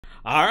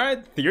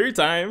Alright, theory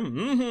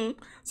time!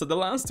 So the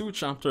last two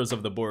chapters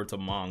of the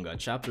Boruto manga,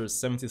 chapters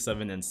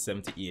 77 and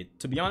 78,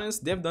 to be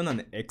honest, they've done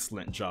an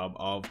excellent job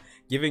of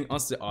giving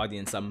us the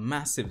audience a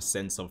massive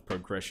sense of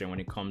progression when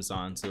it comes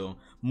on to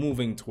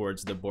moving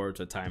towards the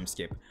Boruto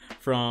Timeskip.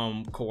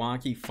 From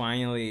Kawaki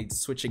finally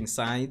switching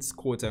sides,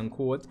 quote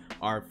unquote,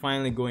 or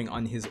finally going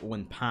on his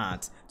own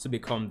path to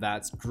become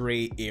that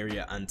gray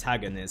area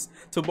antagonist,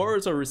 to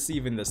Boruto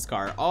receiving the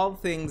scar, all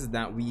things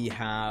that we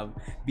have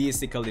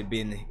basically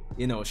been,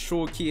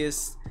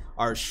 showcased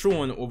or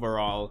shown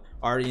overall,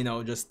 or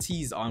just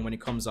teased on when it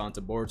comes on to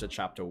Boruto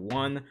chapter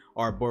 1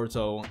 or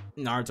Boruto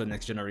Naruto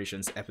Next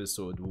Generations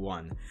episode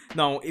 1.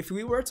 Now, if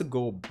we were to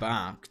go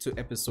back to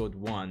episode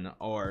 1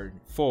 or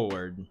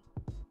forward,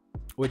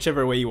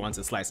 whichever way you want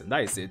to slice and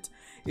dice it,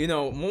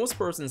 most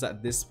persons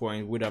at this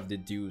point would have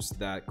deduced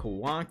that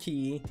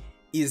Kawaki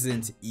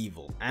isn't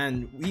evil,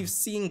 and we've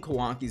seen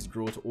Kawaki's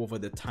growth over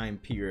the time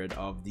period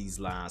of these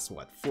last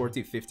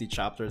 40-50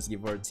 chapters,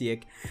 give or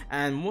take,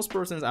 and most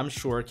persons I'm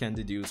sure can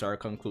deduce or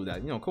conclude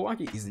that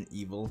Kawaki isn't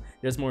evil.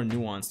 There's more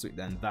nuance to it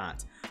than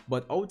that.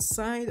 But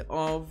outside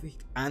of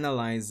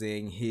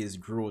analyzing his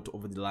growth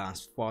over the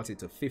last 40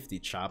 to 50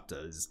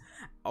 chapters,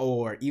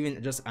 or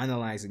even just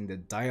analyzing the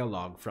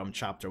dialogue from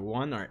chapter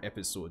 1 or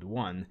episode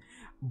 1,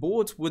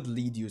 both would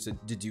lead you to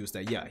deduce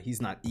that yeah,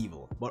 he's not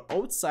evil. But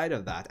outside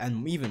of that,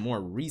 and even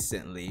more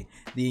recently,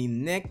 the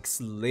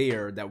next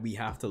layer that we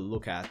have to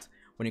look at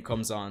when it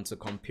comes on to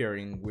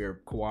comparing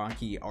where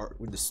Kawaki or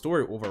the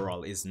story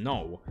overall is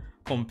now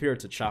compared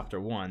to chapter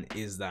 1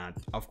 is that,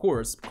 of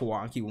course,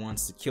 Kawaki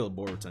wants to kill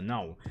Boruto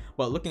now,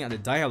 but looking at the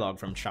dialogue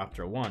from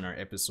chapter 1 or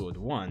episode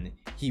 1,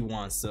 he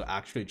wants to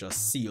actually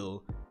just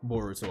seal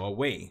Boruto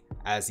away.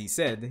 As he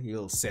said,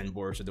 he'll send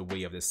Boruto the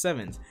way of the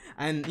seventh.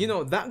 And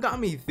that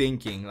got me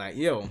thinking, like,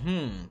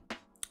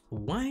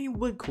 why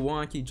would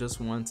Kawaki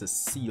just want to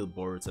seal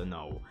Boruto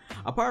now?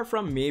 Apart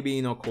from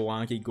maybe,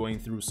 Kawaki going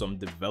through some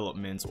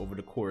developments over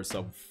the course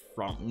of,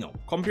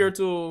 compared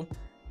to,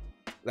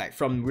 like,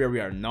 from where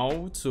we are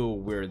now to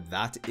where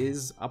that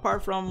is,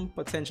 apart from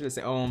potentially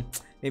say,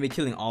 maybe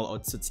killing all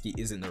Otsutsuki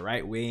isn't the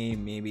right way,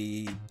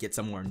 maybe get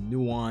some more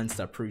nuanced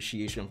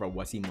appreciation for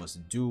what he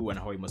must do and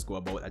how he must go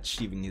about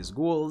achieving his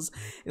goals,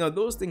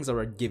 those things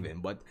are a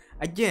given. But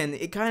again,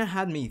 it kind of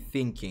had me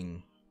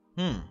thinking,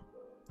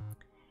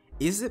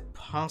 is it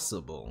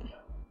possible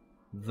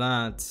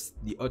that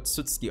the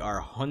Otsutsuki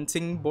are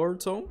hunting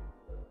Boruto?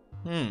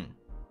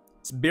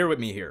 So bear with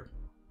me here.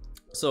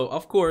 So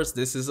of course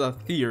this is a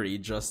theory,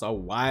 just a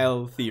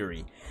wild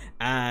theory,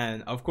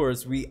 and of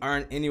course we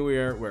aren't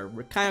anywhere where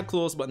we're kind of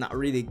close but not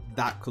really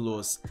that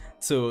close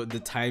to the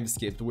time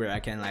skip where I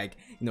can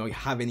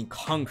have any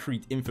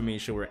concrete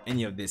information where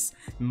any of this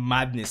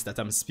madness that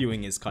I'm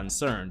spewing is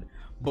concerned.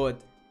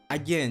 But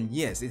again,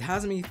 yes, it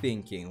has me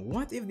thinking,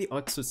 what if the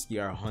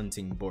Otsutsuki are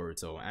hunting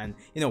Boruto? And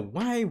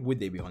why would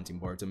they be hunting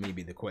Boruto, may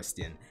be the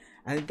question.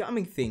 And it got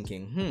me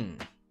thinking,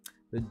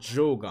 the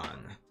Jougan,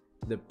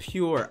 the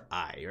pure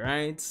eye,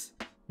 right?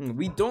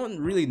 We don't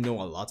really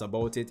know a lot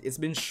about it. It's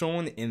been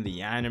shown in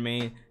the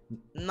anime,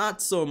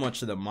 not so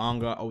much the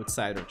manga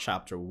outside of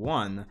chapter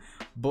 1,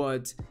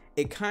 but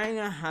it kind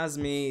of has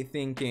me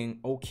thinking,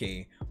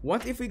 okay,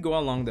 what if we go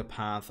along the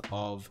path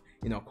of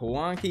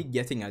Kawaki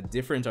getting a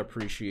different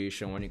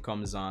appreciation when it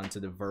comes on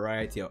to the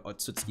variety of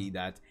Otsutsuki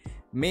that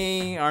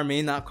may or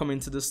may not come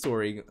into the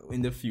story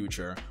in the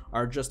future,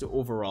 or just the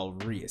overall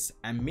race,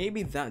 and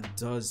maybe that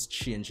does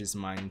change his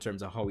mind in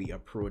terms of how he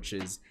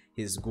approaches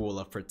his goal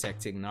of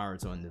protecting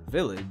Naruto in the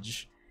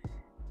village,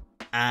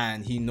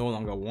 and he no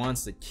longer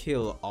wants to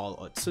kill all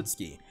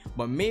Otsutsuki.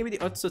 But maybe the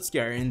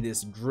Otsutsuki are in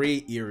this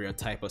gray area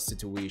type of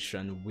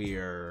situation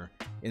where,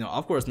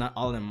 of course not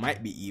all of them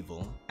might be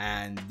evil,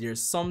 and there's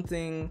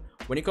something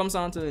when it comes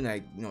down to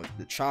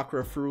the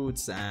chakra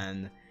fruits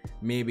and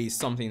maybe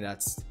something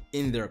that's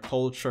in their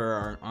culture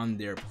or on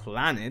their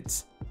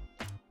planet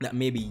that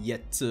may be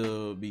yet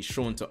to be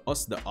shown to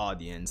us, the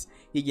audience.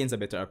 He gains a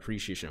better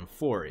appreciation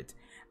for it.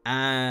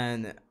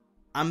 And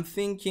I'm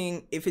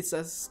thinking, if it's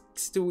a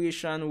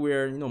situation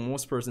where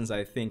most persons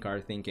I think are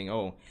thinking,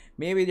 oh,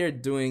 maybe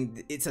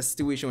it's a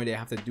situation where they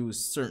have to do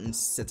certain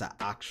set of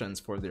actions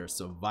for their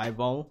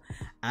survival,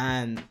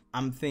 and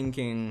I'm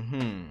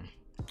thinking,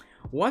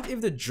 what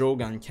if the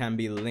Jougan can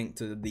be linked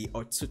to the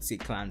Otsutsuki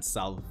clan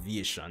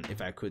salvation,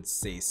 if I could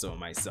say so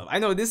myself? I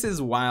know this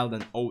is wild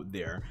and out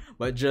there,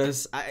 but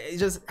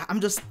I'm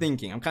just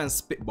thinking, I'm kind of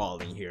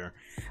spitballing here.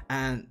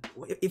 And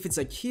if it's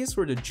a case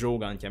where the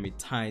Jougan can be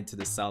tied to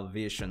the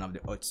salvation of the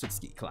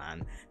Otsutsuki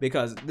clan,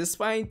 because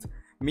despite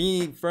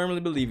me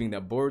firmly believing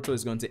that Boruto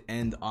is going to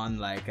end on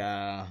like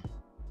a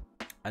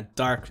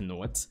dark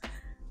note,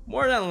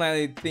 more than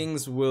likely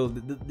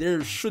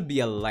there should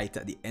be a light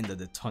at the end of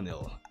the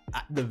tunnel.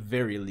 At the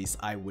very least,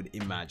 I would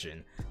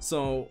imagine.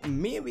 So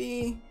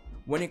maybe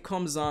when it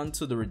comes on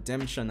to the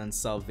redemption and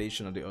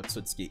salvation of the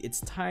Otsutsuki,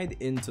 it's tied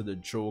into the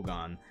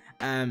Jougan,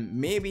 and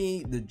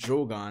maybe the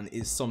Jougan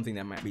is something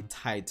that might be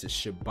tied to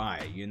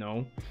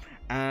Shibai,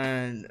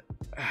 and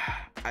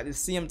at the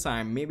same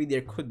time, maybe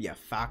there could be a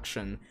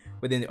faction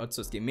within the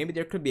Otsutsuki. Maybe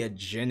there could be a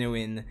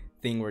genuine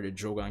thing where the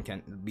Jougan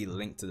can be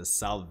linked to the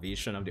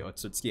salvation of the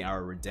Otsutsuki,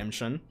 our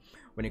redemption,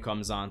 when it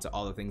comes on to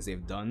all the things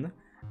they've done.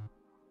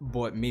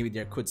 But maybe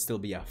there could still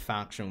be a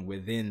faction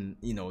within,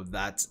 you know,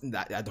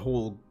 that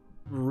whole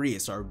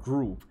race or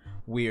group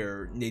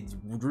where they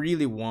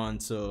really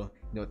want to,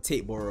 you know,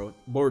 take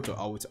Boruto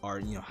out, or,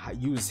 you know,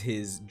 use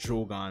his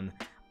Jougan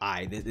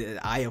eye, the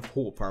eye of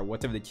hope, or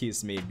whatever the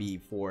case may be,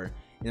 for,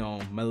 you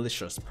know,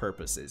 malicious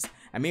purposes.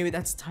 And maybe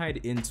that's tied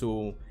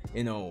into,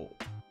 you know,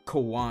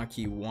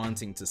 Kawaki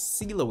wanting to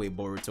seal away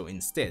Boruto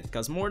instead,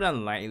 because more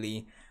than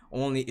likely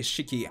only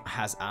Ishiki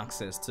has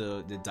access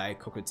to the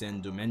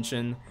Daikokuten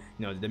dimension,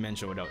 you know, the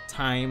dimension without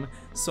time.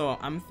 So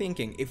I'm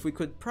thinking if we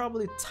could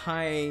probably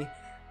tie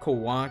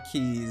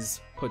Kawaki's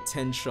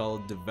potential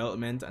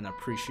development and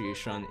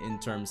appreciation in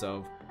terms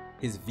of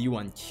his view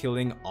on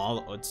killing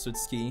all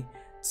Otsutsuki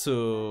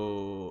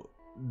to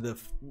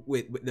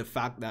with the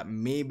fact that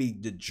maybe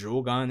the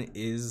Jougan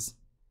is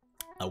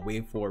a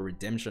way for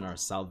redemption or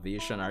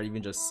salvation, or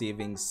even just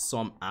saving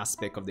some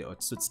aspect of the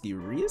Otsutsuki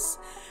race,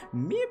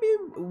 maybe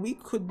we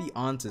could be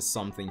onto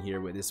something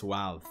here with this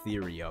wild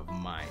theory of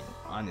mine,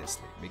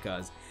 honestly.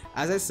 Because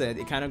as I said,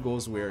 it kind of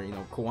goes where, you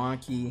know,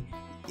 Kawaki,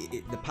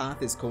 the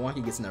path is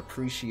Kawaki gets an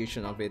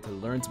appreciation of it,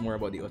 learns more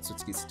about the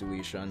Otsutsuki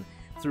situation.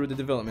 Through the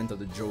development of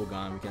the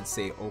Jougan, we can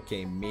say,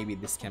 okay, maybe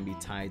this can be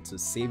tied to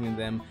saving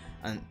them,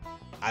 and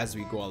as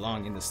we go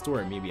along in the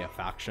story, maybe a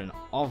faction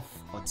of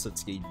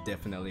Otsutsuki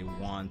definitely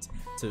want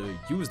to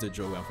use the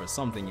Jougan for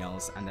something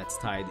else, and that's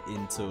tied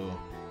into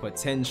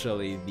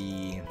potentially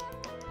the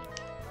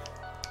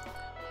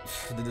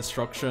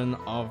destruction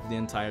of the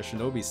entire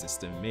Shinobi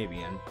system, maybe.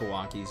 And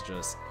Kawaki's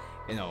just,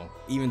 you know,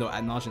 even though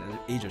acknowledging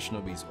that the age of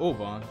Shinobi is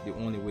over, the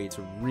only way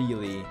to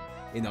really,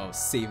 you know,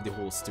 save the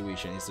whole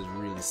situation is to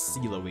really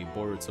seal away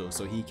Boruto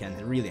so he can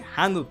really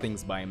handle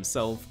things by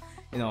himself,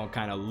 you know,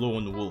 kind of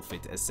lone wolf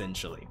it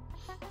essentially.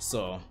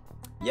 So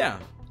yeah,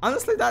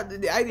 honestly,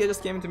 the idea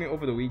just came to me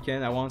over the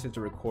weekend. I wanted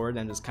to record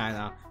and just kind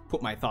of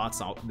put my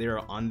thoughts out there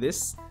on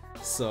this.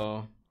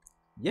 So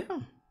yeah.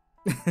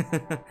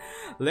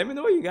 Let me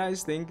know what you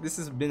guys think. This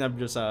has been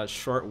just a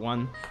short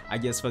one, I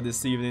guess, for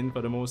this evening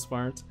for the most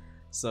part.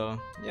 So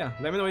yeah,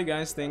 let me know what you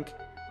guys think.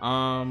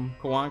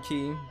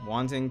 Kawaki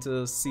wanting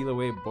to seal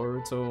away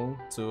Boruto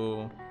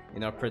to, you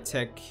know,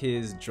 protect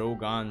his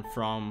Jougan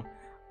from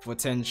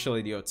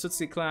potentially the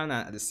Otsutsuki clan,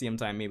 and at the same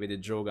time maybe the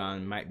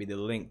Jougan might be the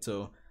link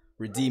to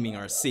redeeming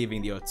or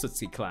saving the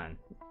Otsutsuki clan.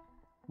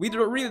 We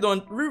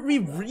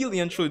really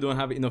and truly don't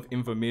have enough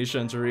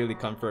information to really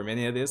confirm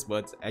any of this,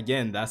 but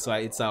again, that's why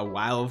it's a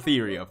wild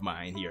theory of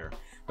mine here.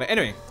 But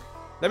anyway,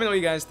 let me know what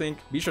you guys think.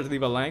 Be sure to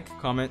leave a like,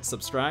 comment,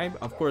 subscribe.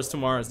 Of course,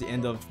 tomorrow is the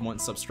end of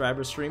month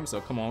subscriber stream, so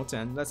come out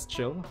and let's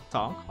chill,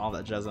 talk, all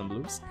that jazz and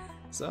blues.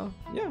 So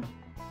yeah,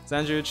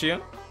 Sanjae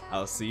Uchiha,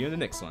 I'll see you in the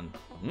next one.